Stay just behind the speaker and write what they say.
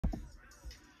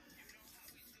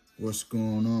What's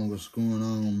going on? What's going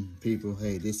on, people?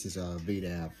 Hey, this is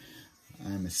V.daB.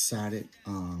 I'm excited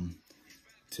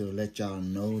to let y'all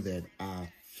know that I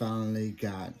finally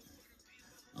got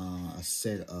a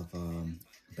set of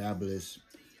Babyliss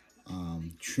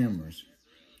trimmers.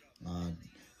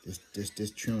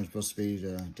 This trimmer is supposed to be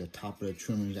the top of the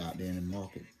trimmers out there in the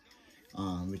market,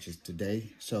 which is today.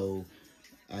 So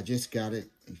I just got it.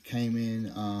 It came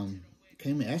in.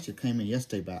 Actually came in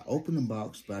yesterday, but I opened the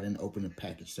box, but I didn't open the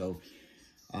package. So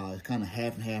it's kind of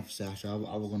half and half. So I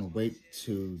was gonna wait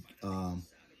to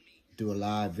do a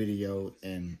live video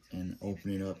and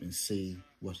open it up and see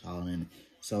what's all in it.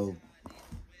 So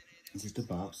this is the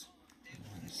box.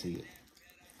 Let's see it.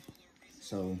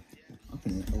 So I'm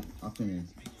finna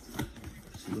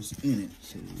see what's in it.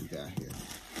 See what we got here.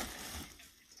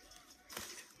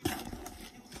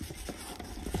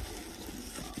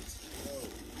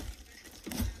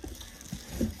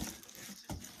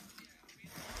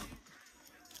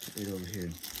 It over here.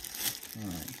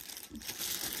 Alright,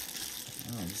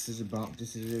 this is the box.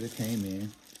 This is where it came in.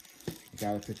 You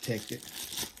gotta protect it.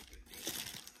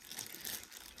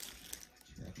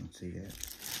 I can see that.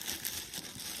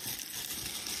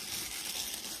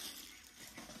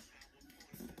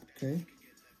 Okay.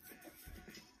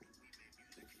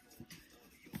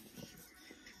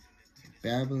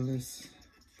 Babyliss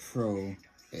Pro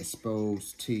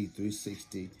Exposed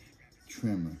T360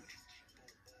 Trimmer.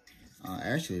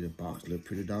 Actually, the box looked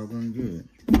pretty doggone good.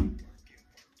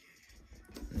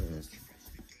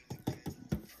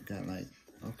 Got like,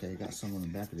 okay, got some on the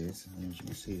back of this. I don't know if you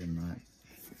can see it or not.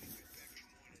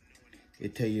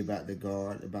 It tell you about the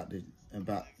guard, about the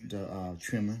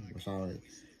trimmer. What's all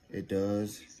it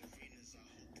does.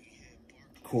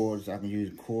 Cords, I can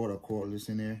use cord or cordless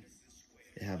in there.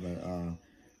 They have a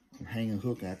hanging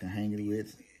hook I can hang it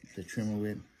with, the trimmer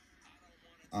with.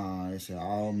 It's an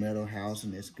all metal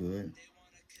housing. It's good.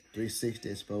 360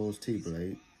 exposed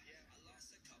T-blade.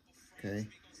 Okay.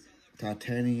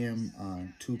 Titanium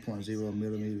 2.0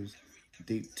 millimeters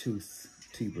deep tooth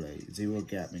T-blade. 0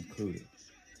 gap included.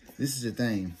 This is the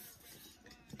thing.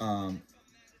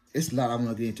 It's a lot I'm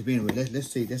gonna get into. Anyway,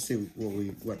 let's see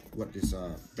what this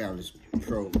Babyliss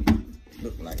Pro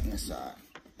look like inside.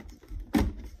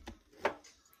 I'm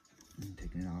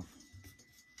taking it off.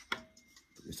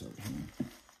 Put this over here.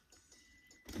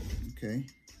 Okay,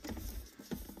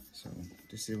 so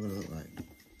this is what it look like.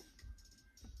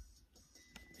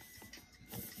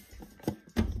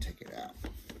 Take it out.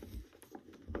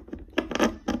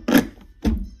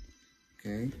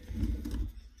 Okay.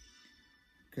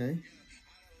 Okay.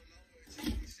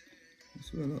 That's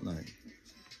what it look like.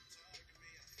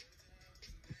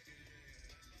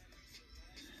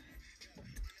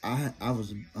 I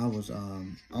was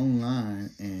online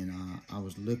and I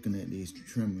was looking at these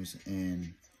trimmers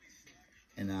and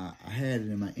I had it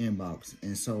in my inbox,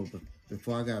 and so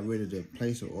before I got ready to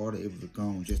place an order, it was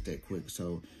gone just that quick.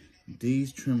 So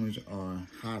these trimmers are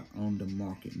hot on the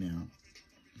market now,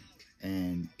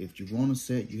 and if you want a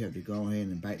set, you have to go ahead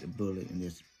and bite the bullet and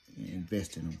just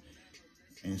invest in them.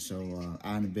 And so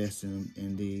I invested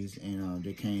in these, and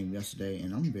they came yesterday,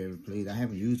 and I'm very pleased. I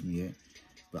haven't used them yet,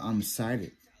 but I'm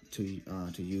excited to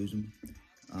use them.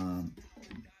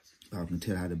 I can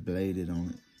tell how the blade is on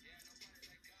it.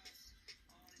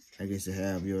 I guess they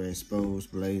have your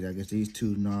exposed blade. I guess these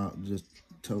two knobs, just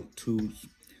two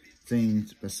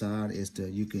things beside is that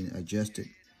you can adjust it.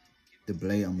 The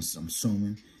blade, I'm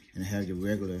assuming, and have your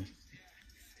regular,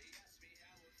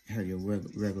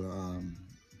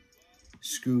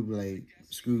 screw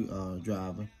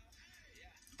driver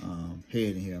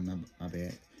head in here. My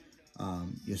bad.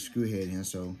 Your screw head in here.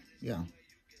 So yeah.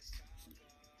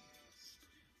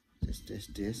 This.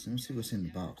 Let me see what's in the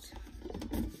box.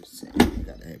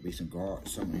 Got to be some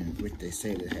guards somewhere, which they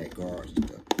say they had guards and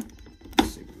stuff.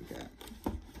 Let's see what we got.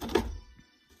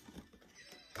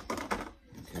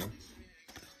 Okay.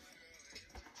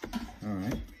 All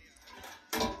right.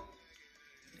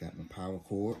 Got my power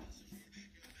cord.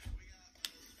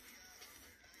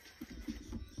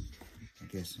 I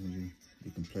guess you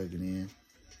can plug it in.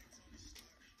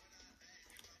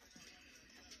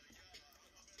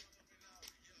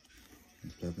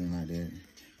 Plug in like that,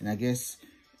 and I guess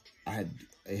I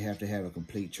have to have a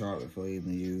complete charge before I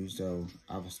even use. So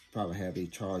I was probably have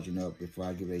it charging up before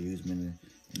I give it a use them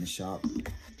in the shop.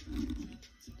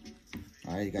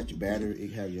 All right, you got your battery. You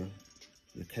have your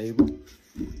cable.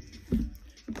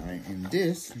 All right, and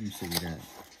this, let me see what we got.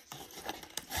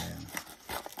 Yeah,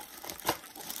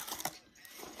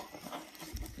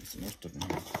 there's some more stuff in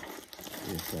here.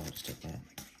 Here's all the stuff out.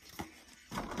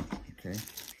 Okay.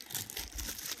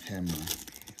 Have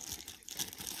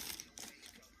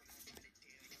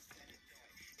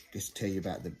just tell you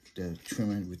about the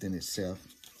trimmer within itself.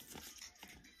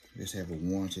 Just have a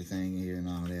warranty thing here and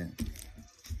all that.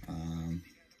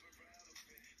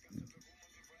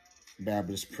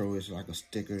 Babyliss Pro is like a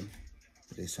sticker,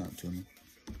 but they sent to me.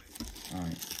 All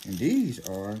right, and these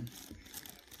are.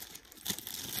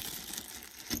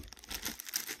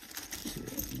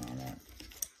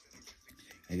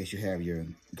 I guess you have your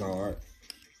guard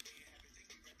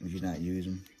when you're not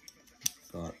using.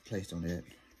 Guard placed on that.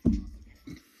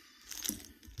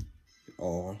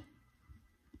 Or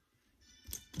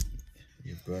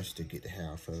your brush to get the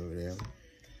hair off over there.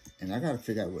 And I gotta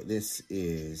figure out what this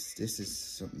is. This is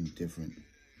something different.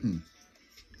 I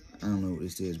don't know what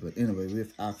this is, but anyway,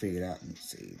 I'll figure it out. Let's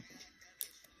see.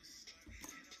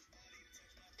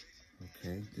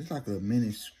 Okay, this is like a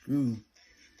mini screw.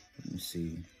 Let me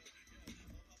see.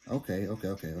 Okay.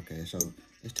 So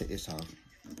let's take this off.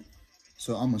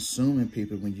 So I'm assuming,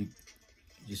 people, when you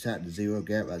just have the 0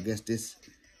 gap, I guess this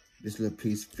little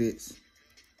piece fits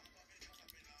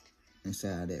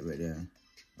inside that right there.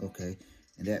 Okay,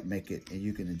 and that make it, and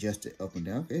you can adjust it up and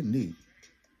down. Okay, neat.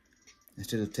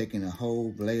 Instead of taking a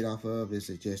whole blade off of, it's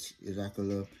like a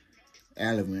little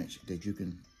Allen wrench that you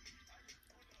can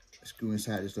screw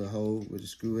inside this little hole with the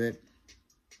screw at,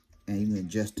 and you can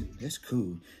adjust it. That's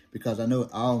cool, because I know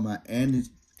all my Andes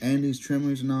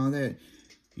trimmers and all that,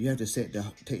 you have to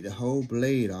take the whole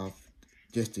blade off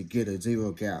just to get a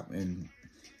 0 gap, and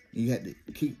you have to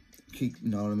keep, you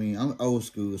know what I mean? I'm old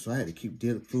school, so I had to keep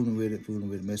fooling with it,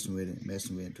 messing with it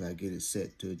until I get it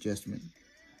set to adjustment.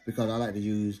 Because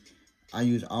I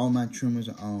use all my trimmers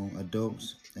on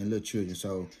adults and little children,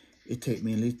 so it take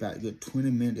me at least about a good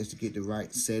 20 minutes to get the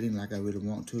right setting like I really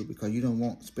want to, because you don't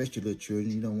want, especially little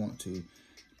children, you don't want to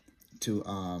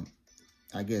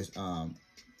I guess, have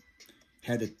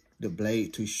the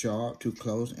blade too sharp, too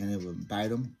close, and it will bite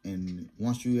them. And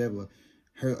once you ever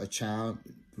hurt a child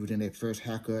within their first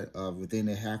haircut or within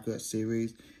their haircut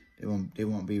series, they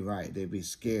won't be right. They'll be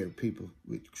scared of people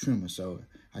with trimmers. So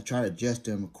I try to adjust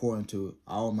them according to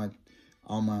all my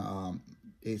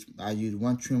I use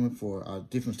one trimmer for a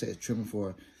different set of trimmer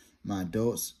for my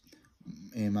adults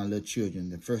and my little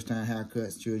children. The first time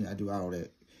haircuts, children, I do all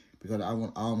that, because I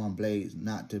want all my blades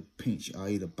not to pinch or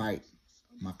either bite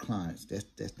my clients.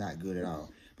 That's not good at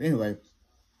all. But anyway,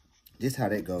 this how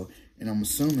that go. And I'm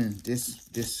assuming this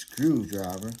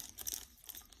screwdriver,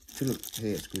 Phillips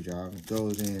head screwdriver,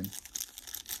 goes in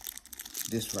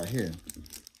this right here.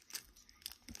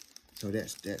 So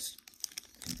that's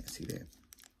see that.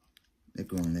 That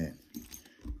go in that.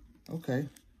 Okay,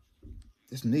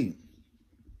 that's neat.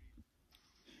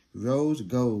 Rose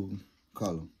gold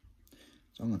color.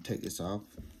 So I'm gonna take this off.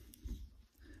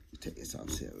 Take this off,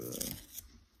 see. Okay,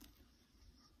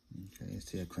 let's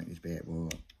see. I crank this bad boy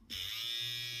up.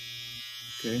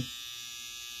 Okay.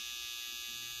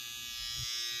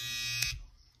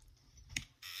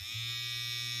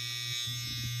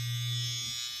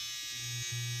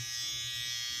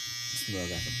 This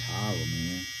got some power,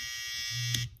 man.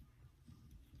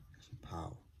 Some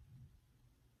power.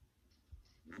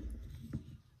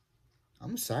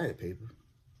 I'm excited, people.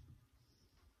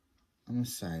 I'm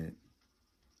excited.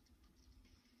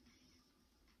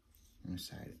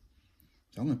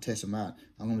 So I'm gonna test them out.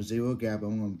 I'm gonna 0 gap.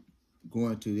 I'm gonna go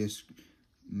into this,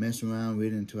 mess around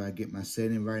with it until I get my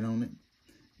setting right on it,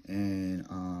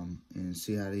 and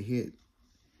see how they hit.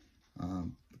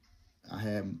 I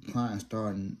have clients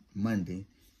starting Monday,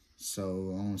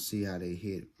 so I want to see how they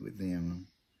hit with them.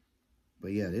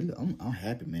 But yeah, I'm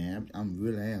happy, man. I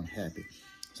really am happy.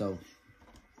 So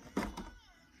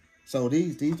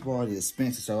these boys are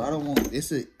expensive. So I don't want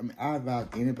this. I advise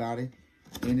anybody,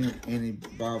 any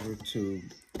barber to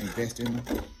invest in them.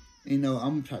 You know,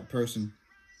 I'm the type of person.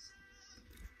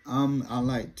 I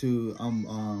like to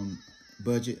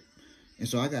budget, and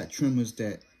so I got trimmers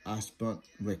that I spent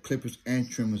with clippers and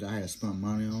trimmers I had spent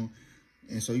money on,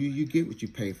 and so you get what you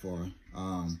pay for.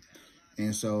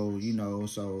 And so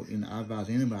I advise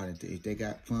anybody to, if they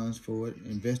got funds for it,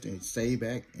 invest in it, save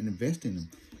back and invest in them.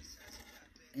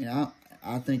 And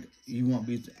I think you won't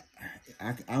be.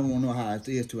 I won't know how it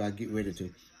is till I get ready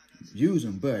to use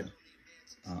them, but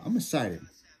I'm excited.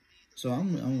 So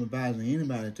I'm advising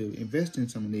anybody to invest in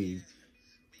some of these,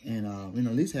 and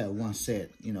at least have one set,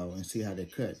 and see how they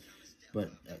cut. But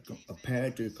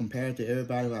compared to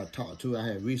everybody I talked to, I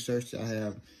have researched, I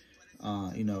have,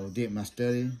 did my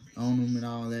study on them and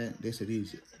all that. They said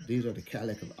these are the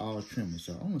Cadillac of all trimmers.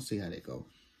 So I want to see how they go.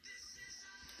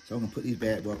 So I'm gonna put these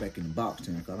bad boys back in the box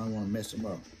then, because I don't want to mess them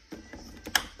up.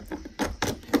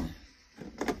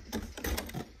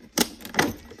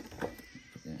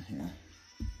 Put that here.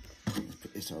 Let's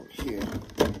put this over here.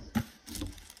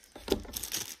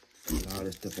 all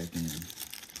this stuff back in.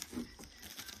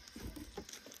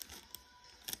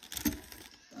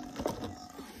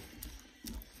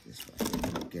 This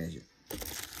little gadget.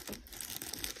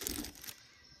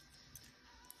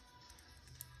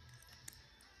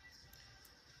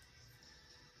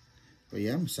 But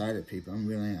yeah, I'm excited, people. I'm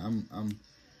really,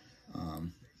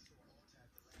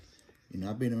 you know,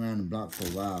 I've been around the block for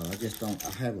a while. I just don't, I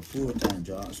have a full-time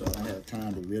job, so I don't have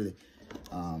time to really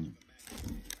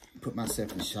put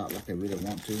myself in the shop like I really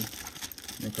want to.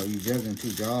 Because you juggling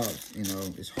 2 jobs, you know,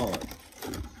 it's hard.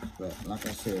 But like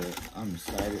I said, I'm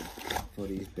excited for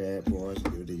these bad boys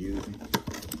that they're using.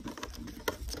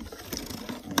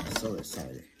 I'm so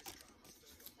excited.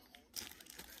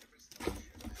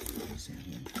 Let's see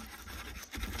here.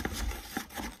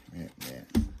 Yeah.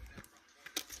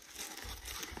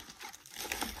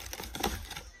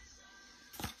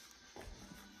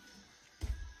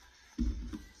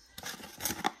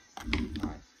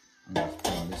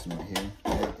 This one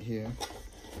right here.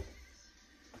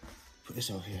 Put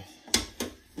this over here.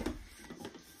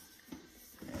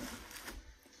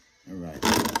 All right.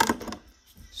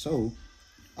 So,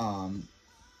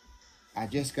 I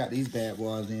just got these bad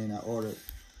boys in. I ordered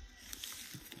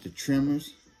the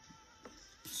trimmers.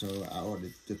 So I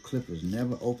ordered the clippers.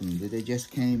 Never opened them. They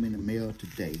just came in the mail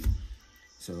today.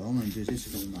 So I'm gonna do this.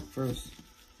 Is gonna be my first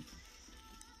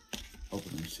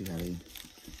open them. See how they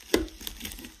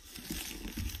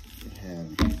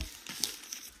have them.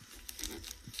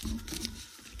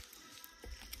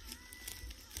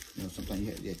 You know, sometimes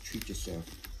you have to treat yourself.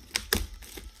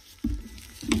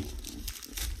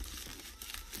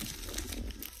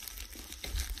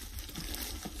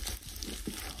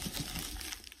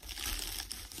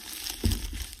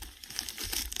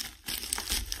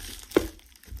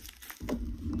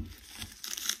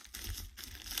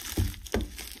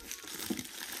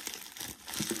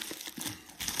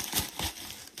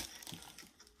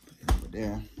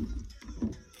 There.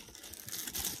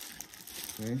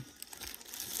 Okay.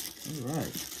 All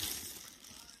right.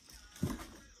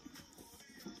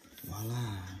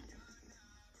 Voila.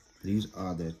 These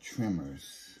are the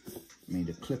trimmers. I mean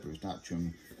the clippers, not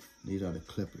trimmers. These are the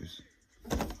clippers.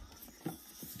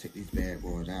 Take these bad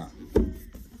boys out.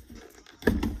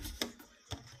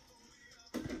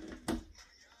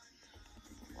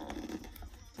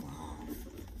 Wow.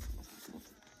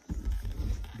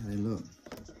 How they look.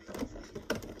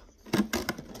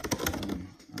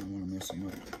 Some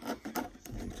up.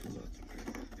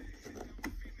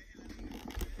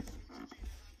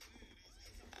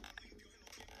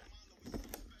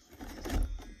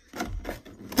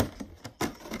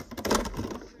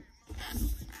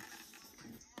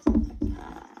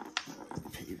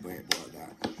 Take your bad boys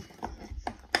out.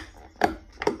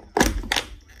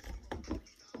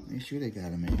 Make sure they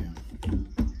got them in here.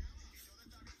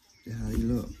 See how they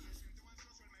look.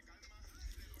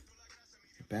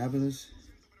 Babyliss.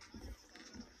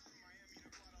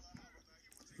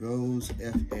 Rose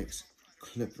FX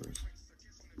clippers.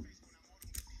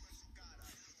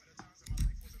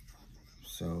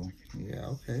 So yeah,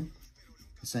 okay.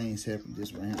 The same except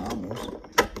this ran almost.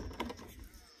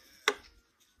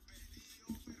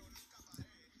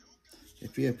 They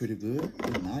feel pretty good.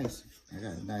 They're nice. I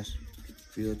got a nice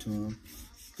feel to them.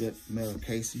 Good metal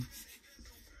casing.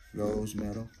 Rose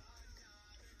metal.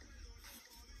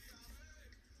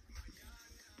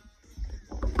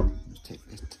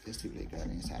 Let's see what they got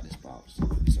inside this box.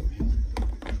 Put this over here.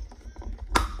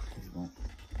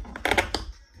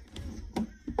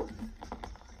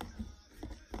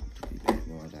 Take these bad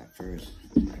boys out first.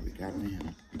 See how we got them in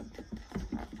here.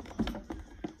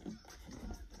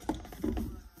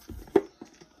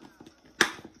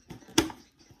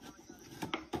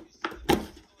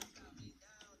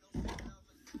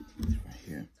 Right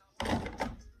here.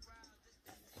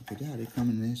 Look at that. They come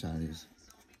in the inside of this.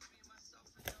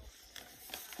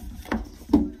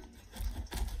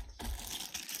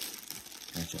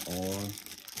 Got your oil,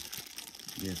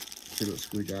 your Phillips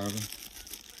screwdriver,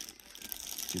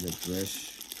 your little brush,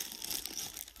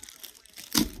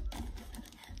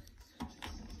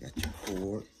 got your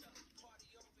cord,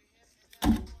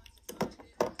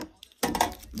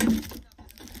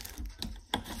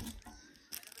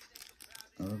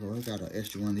 oh, I got an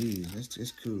extra one of these.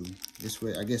 That's cool. This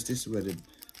way, I guess this is where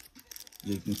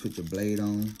you can put the blade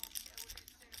on.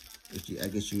 If you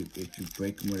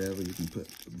break them, whatever, you can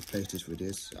replace this with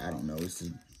this. I don't know.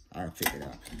 I'll figure it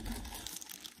out.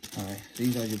 All right,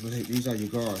 these are your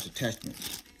guards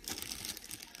attachments.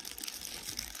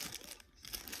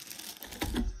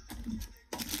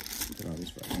 Put all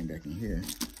this right back in here.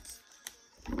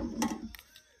 All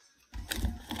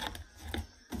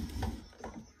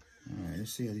right,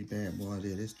 let's see how these bad boys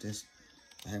are. This,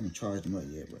 I haven't charged them up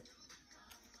yet, but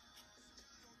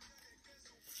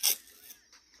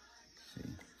see,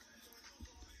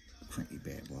 crank these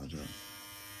bad boys up.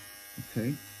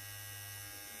 Okay.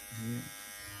 Yeah.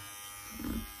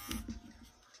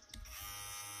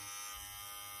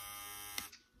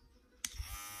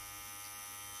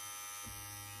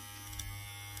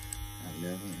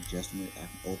 11 adjustment. I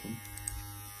can open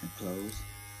and close.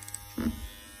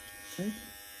 Okay.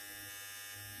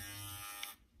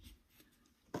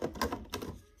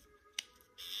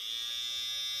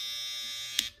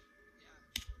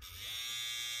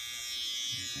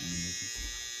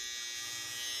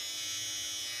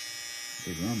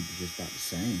 The drum is just about the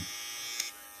same.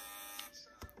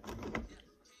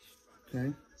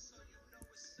 Okay.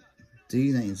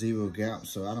 These ain't zero gap,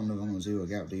 so I don't know if I'm gonna zero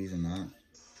gap these or not.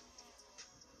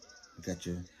 You got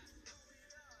your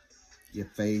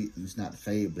fade. It's not the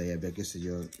fade blade, but I guess it's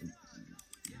you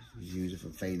use it for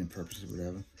fading purposes,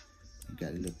 whatever. You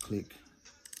got a little click.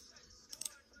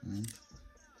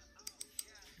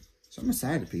 So I'm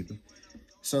excited, people.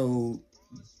 So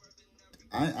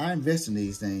I invest in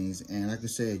these things, and like I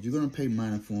said, you're gonna pay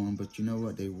money for them, but you know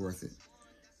what? They're worth it.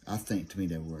 I think, to me,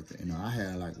 they're worth it. You know, I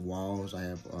have like Walls. I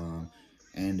have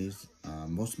Andes.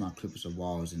 Most of my clippers are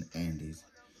Walls and Andes.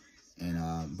 And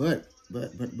but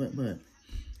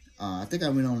I think I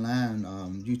went online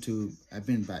YouTube. It's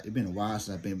been a while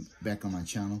since I've been back on my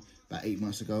channel, about 8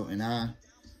 months ago, and I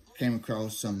came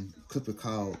across some clipper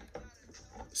called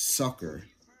Sucker.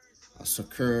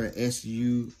 Sucker,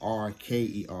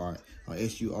 S-U-R-K-E-R or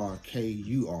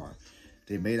S-U-R-K-U-R.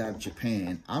 They're made out of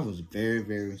Japan. I was very,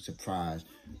 very surprised.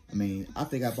 I mean, I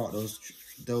think I bought those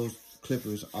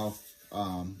clippers off.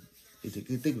 I think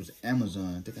it was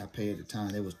Amazon. I think I paid at the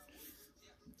time. It was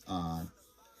 $25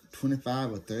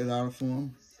 or $30 for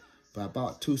them. But I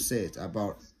bought 2 sets. I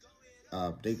bought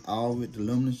they all with the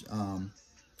luminous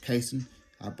casing.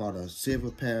 I bought a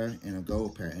silver pair and a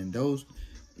gold pair. And those,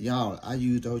 y'all, I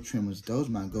use those trimmers. Those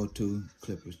are my go-to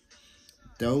clippers.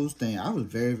 Those things, I was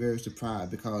very, very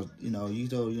surprised because, you know,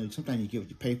 sometimes you get what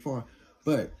you pay for,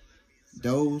 but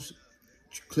those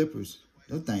clippers,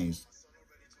 those things,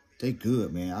 they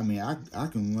good, man. I mean, I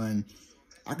can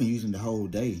use them the whole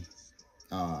day.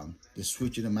 Just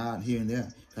switching them out here and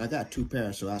there. I got 2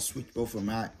 pairs, so I switch both of them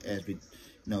out as we,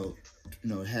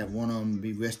 have one of them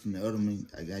be resting, the other one,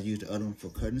 I use the other one for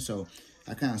cutting. So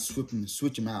I kind of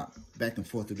switch them out back and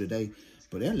forth through the day.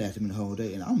 But they'll last me the whole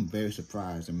day, and I'm very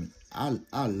surprised. I mean, I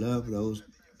love those.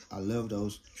 I love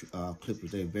those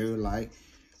clippers. They're very light.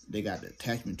 They got the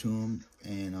attachment to them,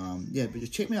 and yeah. But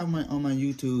just check me out on my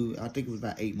YouTube. I think it was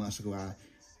about 8 months ago.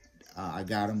 I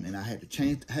got them, and I had to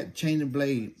change the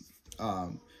blade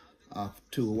to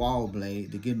a wall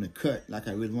blade to get them to cut like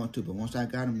I really want to. But once I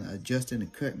got them adjusting the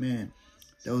cut, man,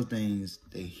 those things,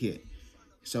 they hit.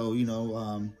 So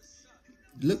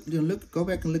go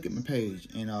back and look at my page,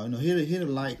 and hit a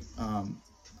like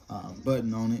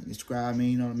button on it, subscribe me,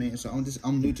 you know what I mean. So I'm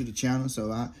new to the channel,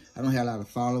 so I don't have a lot of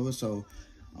followers, so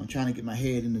I'm trying to get my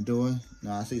head in the door.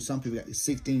 Now I see some people got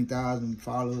 16,000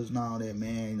 followers and all that,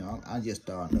 man. I just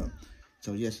starting up,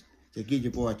 so just give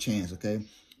your boy a chance, okay?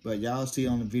 But y'all see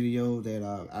on the video that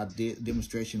I did a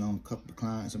demonstration on a couple of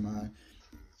clients of mine,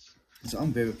 so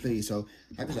I'm very pleased. So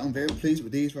like I said, I'm very pleased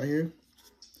with these right here.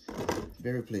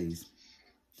 Very pleased.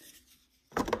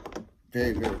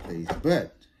 Very, very pleased.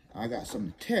 But I got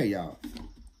something to tell y'all.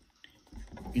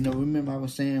 Remember I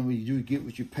was saying you get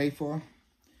what you pay for?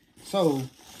 So,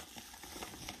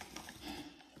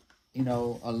 a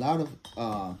lot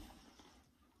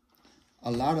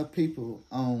of people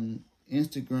on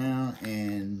Instagram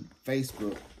and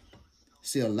Facebook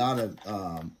see a lot of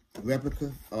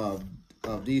replica of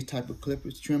these type of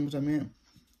clippers, trimmers, I mean.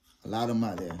 A lot of them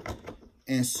out there.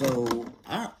 And so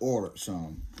I ordered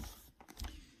some.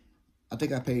 I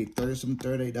think I paid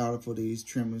 $38 for these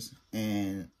trimmers,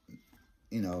 and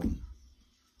I'm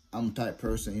the type of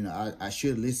person, I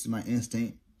should listen to my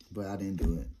instinct, but I didn't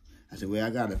do it. I said, well, I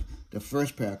got the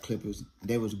first pair of clippers,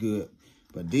 they was good,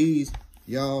 but these,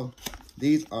 y'all,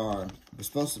 these are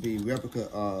supposed to be replica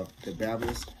of the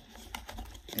Babyliss,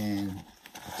 and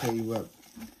I tell you what,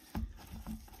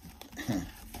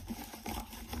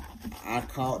 I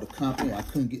called the company, I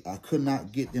could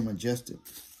not get them adjusted,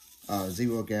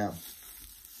 zero gap.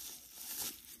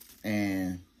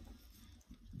 And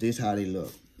this how they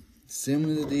look.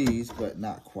 Similar to these, but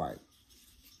not quite.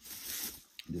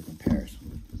 The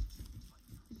comparison.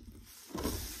 Let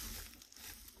me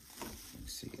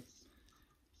see it.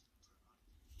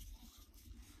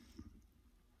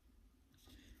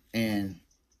 And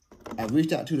I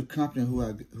reached out to the company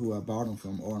who I bought them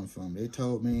from, ordered them from. They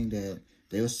told me that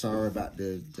They were sorry about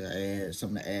the ad.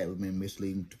 Some of the ad was been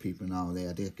misleading to people and all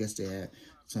that. I guess they had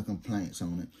some complaints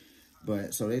on it.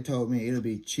 But so they told me it'll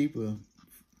be cheaper.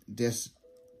 They just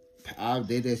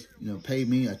paid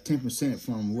me a 10%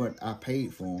 from what I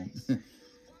paid for them.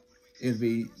 It'd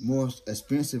be more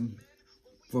expensive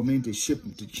for me to ship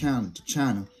them to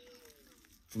China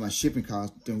for my shipping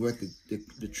costs than what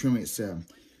the trim itself.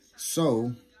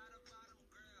 So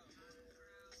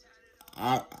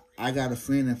I got a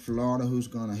friend in Florida who's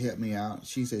gonna help me out.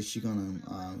 She said she's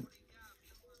gonna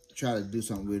try to do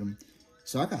something with them.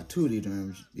 So I got two of these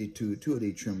trimmers, two of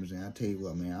these trimmers, and I tell you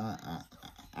what, man,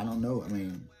 I don't know. I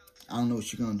mean, I don't know what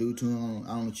she's gonna do to them. I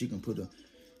don't know if she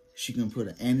can put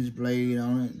an Andes blade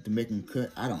on it to make them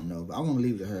cut. I don't know, but I want to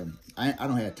leave it to her. I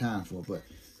don't have time for it,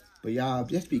 but y'all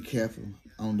just be careful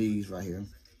on these right here.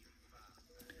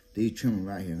 These trimmers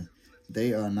right here,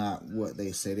 they are not what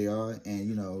they say they are, and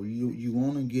you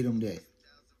want to get them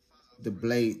the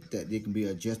blade that they can be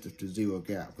adjusted to zero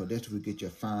gap, because that's where you get your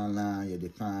fine line, your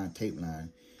defined tape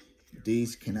line.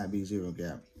 These cannot be zero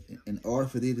gap. In order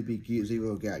for these to be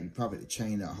zero gap, you probably have to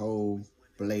chain the whole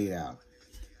blade out,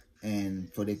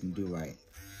 and for they can do right.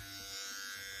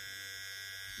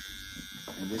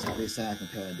 And this is this side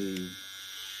compare these.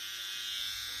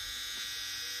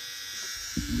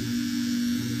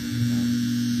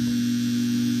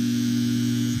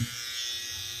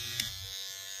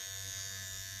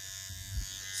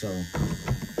 So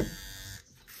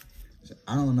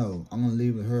I don't know. I'm gonna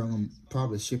leave it with her. I'm gonna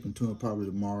probably ship them to her probably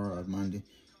tomorrow or Monday.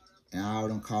 And I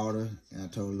done called her and I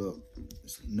told her, look,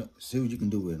 see what you can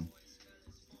do with them.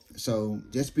 So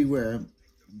just beware.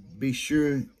 Be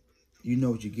sure you know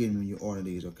what you're getting when you order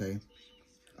these, okay?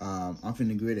 I'm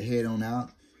finna get ready to head on out.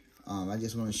 I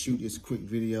just want to shoot this quick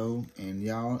video, and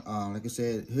y'all, like I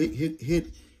said,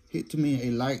 hit to me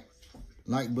a like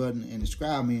button and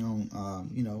subscribe me on,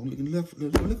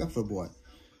 look up for the boy.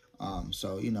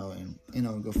 So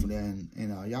and go from there,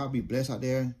 and y'all be blessed out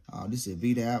there. This is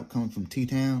V.daB coming from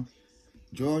T-Town,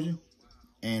 Georgia,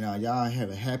 and y'all have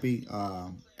a happy.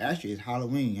 Actually, it's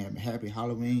Halloween. Have a happy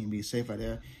Halloween. Be safe out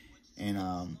there,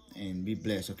 and be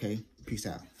blessed. Okay, peace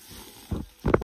out.